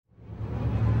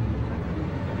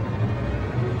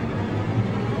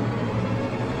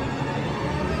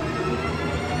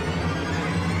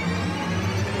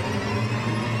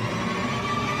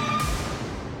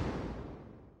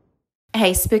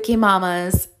Hey, Spooky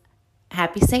Mamas.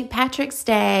 Happy St. Patrick's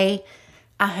Day.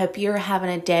 I hope you're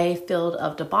having a day filled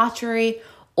of debauchery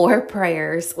or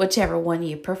prayers, whichever one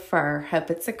you prefer. Hope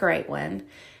it's a great one.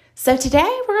 So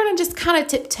today we're going to just kind of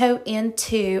tiptoe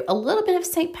into a little bit of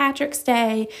St. Patrick's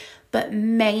Day, but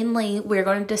mainly we're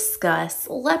going to discuss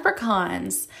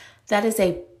leprechauns. That is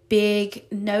a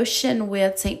big notion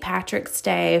with St. Patrick's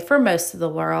Day for most of the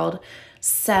world.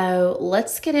 So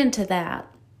let's get into that.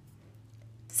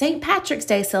 St. Patrick's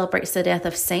Day celebrates the death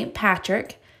of St.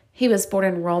 Patrick. He was born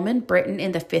in Roman Britain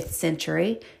in the 5th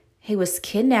century. He was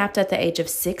kidnapped at the age of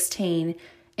 16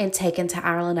 and taken to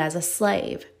Ireland as a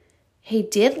slave. He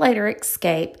did later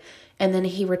escape, and then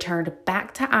he returned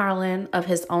back to Ireland of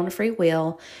his own free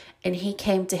will, and he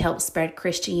came to help spread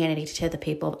Christianity to the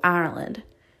people of Ireland.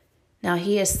 Now,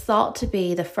 he is thought to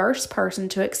be the first person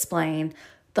to explain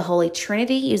the Holy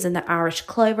Trinity using the Irish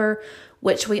clover,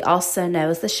 which we also know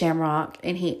as the shamrock,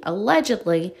 and he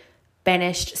allegedly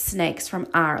banished snakes from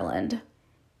Ireland.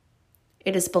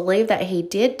 It is believed that he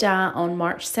did die on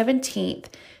March 17th,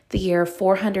 the year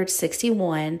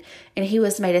 461, and he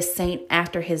was made a saint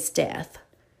after his death.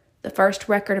 The first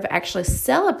record of actually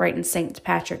celebrating St.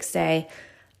 Patrick's Day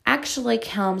actually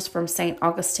comes from St.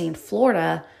 Augustine,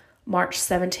 Florida, March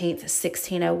 17th,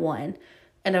 1601.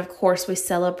 And of course, we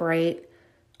celebrate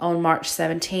on March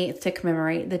 17th to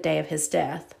commemorate the day of his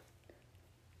death.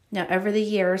 Now, over the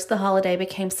years, the holiday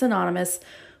became synonymous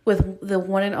with the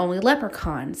one and only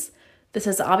leprechauns. This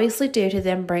is obviously due to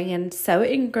them being so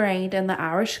ingrained in the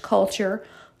Irish culture,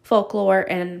 folklore,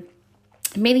 and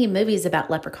many movies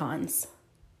about leprechauns.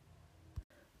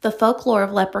 The folklore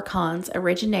of leprechauns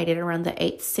originated around the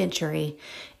 8th century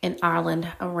in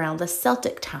Ireland around the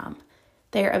Celtic time.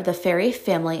 They are of the fairy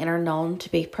family and are known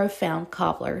to be profound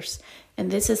cobblers,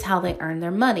 and this is how they earn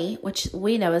their money, which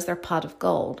we know as their pot of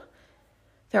gold.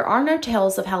 There are no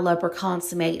tales of how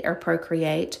leprechauns mate or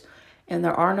procreate, and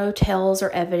there are no tales or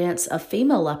evidence of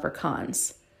female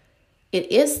leprechauns.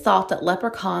 It is thought that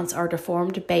leprechauns are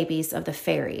deformed babies of the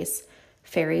fairies.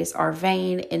 Fairies are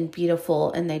vain and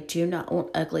beautiful, and they do not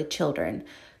want ugly children.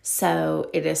 So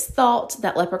it is thought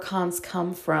that leprechauns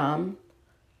come from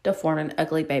deformed and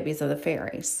ugly babies of the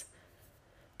fairies.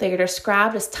 They are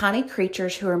described as tiny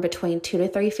creatures who are between 2 to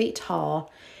 3 feet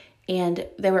tall, and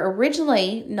they were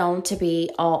originally known to be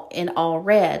all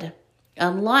red.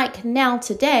 Unlike now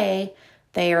today,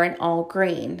 they are in all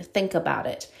green. Think about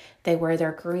it. They wear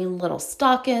their green little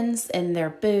stockings and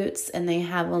their boots, and they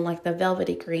have on like the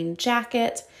velvety green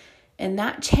jacket, and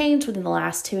that changed within the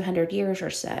last 200 years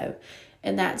or so,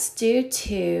 and that's due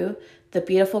to the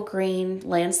beautiful green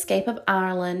landscape of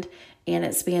Ireland, and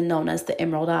it's being known as the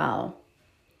Emerald Isle.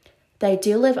 They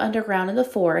do live underground in the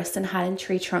forest and hide in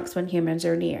tree trunks when humans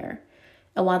are near.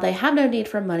 And while they have no need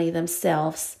for money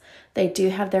themselves, they do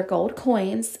have their gold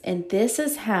coins, and this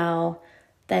is how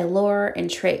they lure and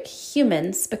trick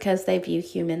humans because they view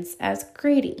humans as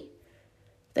greedy.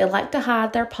 They like to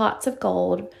hide their pots of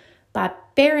gold by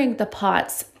burying the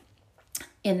pots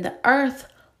in the earth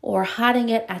or hiding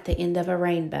it at the end of a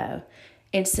rainbow.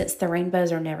 And since the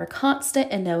rainbows are never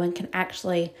constant and no one can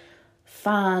actually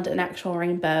find an actual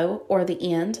rainbow or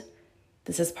the end,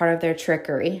 this is part of their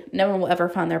trickery. No one will ever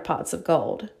find their pots of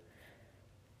gold.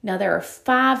 Now, there are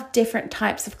 5 different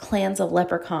types of clans of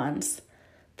leprechauns.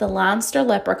 The Leinster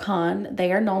leprechaun,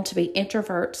 they are known to be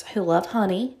introverts who love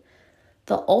honey.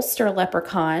 The Ulster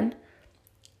leprechaun,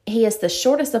 he is the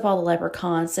shortest of all the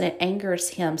leprechauns, and it angers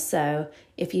him so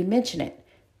if you mention it.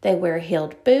 They wear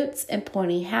heeled boots and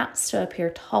pointy hats to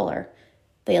appear taller.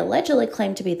 They allegedly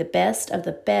claim to be the best of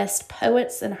the best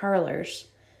poets and hurlers.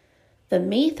 The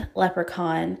Meath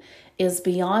leprechaun is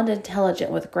beyond intelligent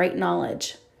with great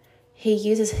knowledge. He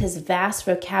uses his vast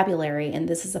vocabulary, and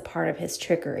this is a part of his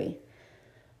trickery.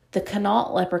 The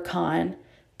Connaught leprechaun,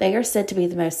 they are said to be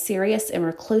the most serious and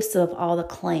reclusive of all the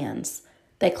clans.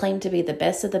 They claim to be the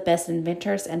best of the best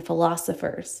inventors and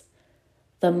philosophers.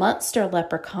 The Munster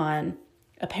leprechaun,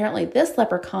 apparently this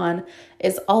leprechaun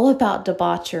is all about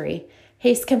debauchery.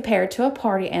 He's compared to a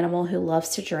party animal who loves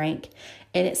to drink,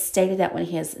 and it's stated that when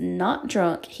he is not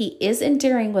drunk, he is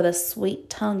endearing with a sweet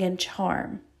tongue and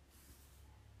charm.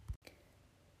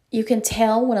 You can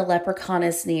tell when a leprechaun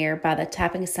is near by the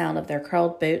tapping sound of their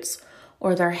curled boots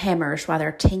or their hammers while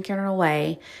they're tinkering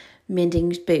away,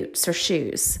 mending boots or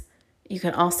shoes. You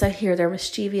can also hear their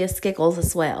mischievous giggles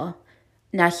as well.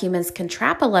 Now, humans can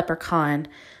trap a leprechaun,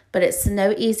 but it's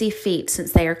no easy feat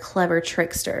since they are clever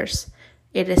tricksters.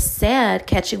 It is said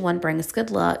catching one brings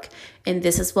good luck, and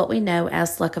this is what we know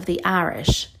as luck of the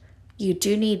Irish. You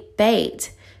do need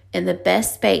bait, and the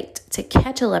best bait to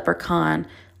catch a leprechaun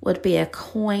would be a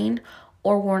coin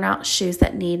or worn out shoes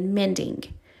that need mending.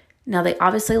 Now, they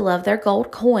obviously love their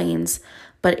gold coins,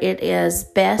 but it is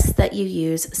best that you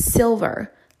use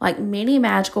silver. Like many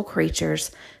magical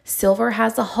creatures, silver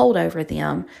has a hold over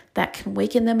them that can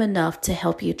weaken them enough to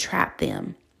help you trap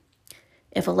them.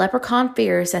 If a leprechaun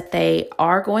fears that they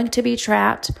are going to be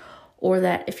trapped, or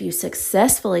that if you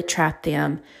successfully trap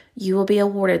them, you will be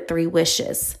awarded 3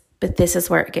 wishes. But this is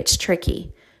where it gets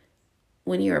tricky.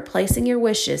 When you are placing your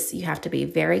wishes, you have to be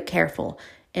very careful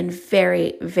and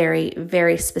very, very,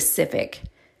 very specific.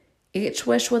 Each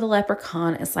wish with a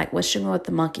leprechaun is like wishing with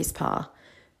the monkey's paw.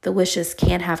 The wishes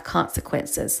can have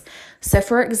consequences. So,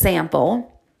 for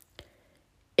example,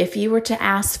 if you were to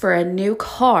ask for a new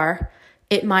car,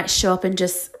 it might show up and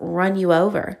just run you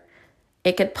over.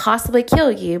 It could possibly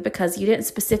kill you because you didn't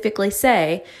specifically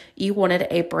say you wanted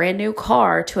a brand new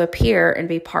car to appear and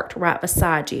be parked right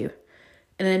beside you.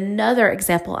 And another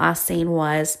example I've seen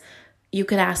was you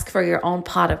could ask for your own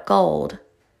pot of gold.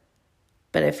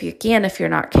 But if you're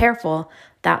not careful,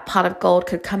 that pot of gold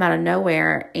could come out of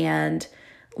nowhere and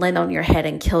land on your head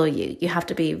and kill you. You have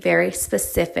to be very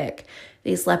specific.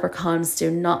 These leprechauns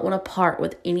do not want to part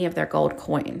with any of their gold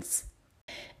coins.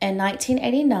 In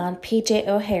 1989, P.J.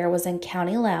 O'Hare was in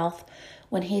County Louth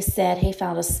when he said he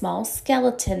found a small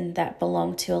skeleton that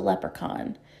belonged to a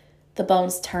leprechaun. The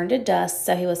bones turned to dust,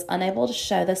 so he was unable to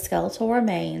show the skeletal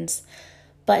remains,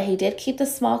 but he did keep the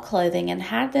small clothing and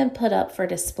had them put up for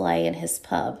display in his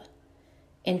pub.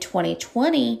 In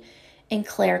 2020, in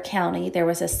Clare County, there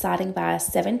was a sighting by a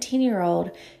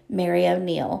 17-year-old Mary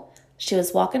O'Neill. She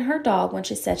was walking her dog when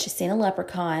she said she seen a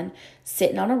leprechaun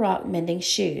sitting on a rock mending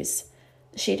shoes.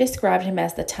 She described him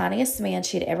as the tiniest man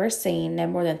she'd ever seen, no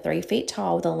more than 3 feet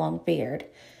tall with a long beard.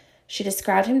 She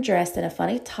described him dressed in a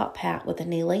funny top hat with the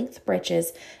knee-length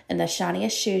breeches and the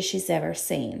shiniest shoes she's ever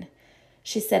seen.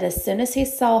 She said as soon as he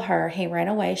saw her, he ran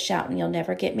away shouting, "You'll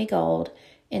never get me gold,"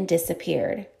 and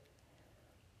disappeared.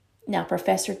 Now,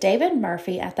 Professor David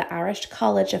Murphy at the Irish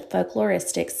College of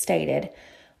Folkloristics stated,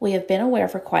 "We have been aware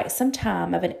for quite some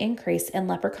time of an increase in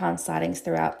leprechaun sightings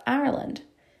throughout Ireland.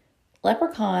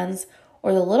 Leprechauns,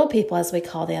 or the little people as we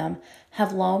call them,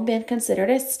 have long been considered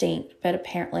extinct, but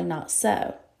apparently not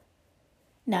so."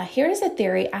 Now, here is a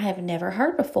theory I have never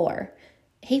heard before.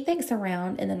 He thinks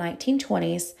around in the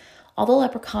 1920s, all the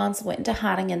leprechauns went into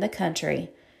hiding in the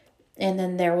country, and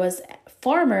then there was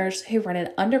farmers who ran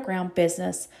an underground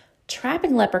business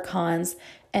trapping leprechauns,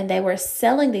 and they were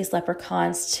selling these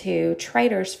leprechauns to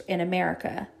traders in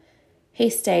America. He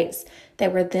states they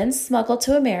were then smuggled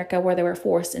to America, where they were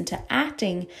forced into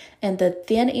acting in the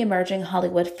then emerging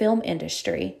Hollywood film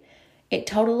industry. It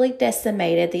totally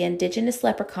decimated the indigenous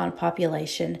leprechaun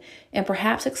population and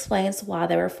perhaps explains why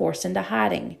they were forced into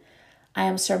hiding. I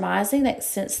am surmising that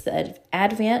since the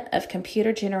advent of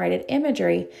computer-generated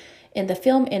imagery in the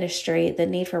film industry, the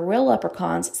need for real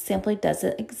leprechauns simply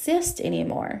doesn't exist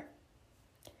anymore.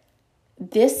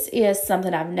 This is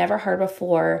something I've never heard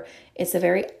before. It's a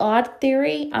very odd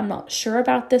theory. I'm not sure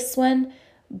about this one,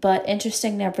 but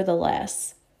interesting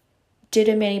nevertheless. Due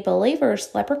to many believers,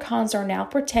 leprechauns are now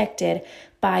protected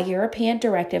by a European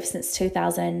directive since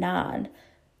 2009.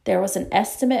 There was an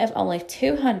estimate of only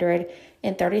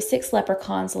 236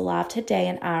 leprechauns alive today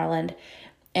in Ireland,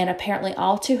 and apparently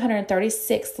all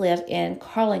 236 live in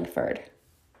Carlingford.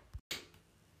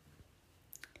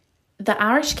 The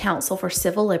Irish Council for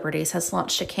Civil Liberties has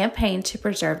launched a campaign to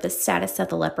preserve the status of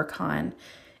the leprechaun,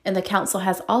 and the council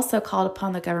has also called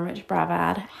upon the government to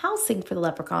provide housing for the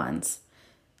leprechauns.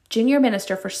 Junior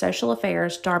Minister for Social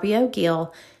Affairs Darby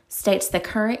O'Gill states the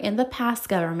current and the past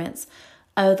governments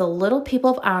owe the little people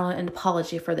of Ireland an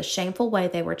apology for the shameful way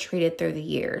they were treated through the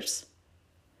years.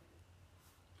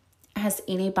 Has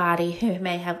anybody who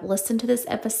may have listened to this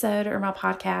episode or my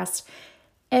podcast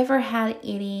ever had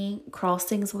any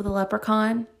crossings with a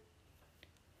leprechaun?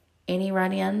 Any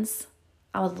run-ins?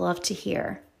 I would love to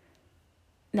hear.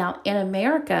 Now, in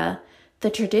America, the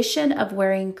tradition of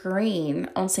wearing green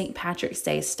on St. Patrick's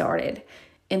Day started,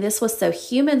 and this was so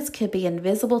humans could be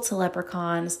invisible to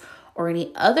leprechauns or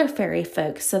any other fairy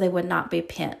folk so they would not be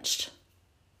pinched.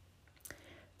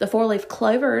 The 4-leaf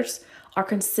clovers are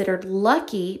considered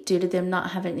lucky due to them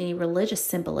not having any religious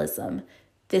symbolism.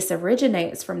 This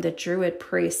originates from the Druid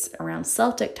priests around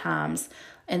Celtic times,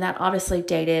 and that obviously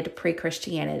dated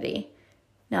pre-Christianity.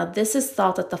 Now, this is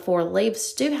thought that the 4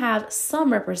 leaves do have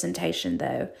some representation,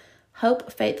 though: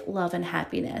 hope, faith, love, and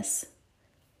happiness.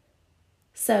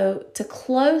 So, to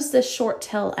close this short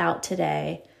tale out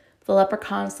today, the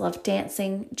leprechauns love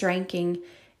dancing, drinking,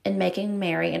 and making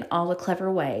merry in all the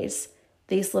clever ways.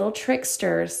 These little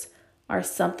tricksters are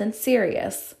something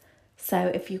serious.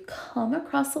 So if you come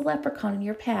across a leprechaun in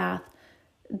your path,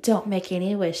 don't make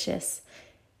any wishes.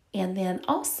 And then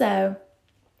also,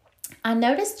 I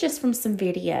noticed just from some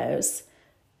videos,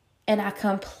 and I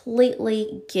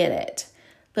completely get it,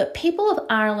 but people of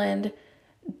Ireland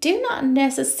do not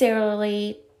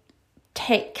necessarily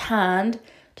take kind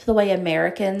to the way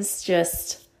Americans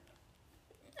just,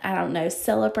 I don't know,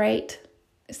 celebrate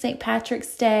St.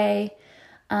 Patrick's Day.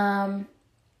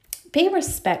 Be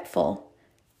respectful.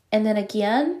 And then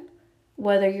again,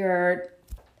 whether you're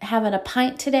having a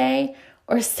pint today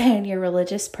or saying your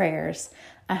religious prayers,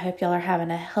 I hope y'all are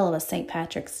having a hell of a St.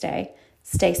 Patrick's Day.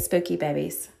 Stay spooky,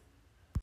 babies.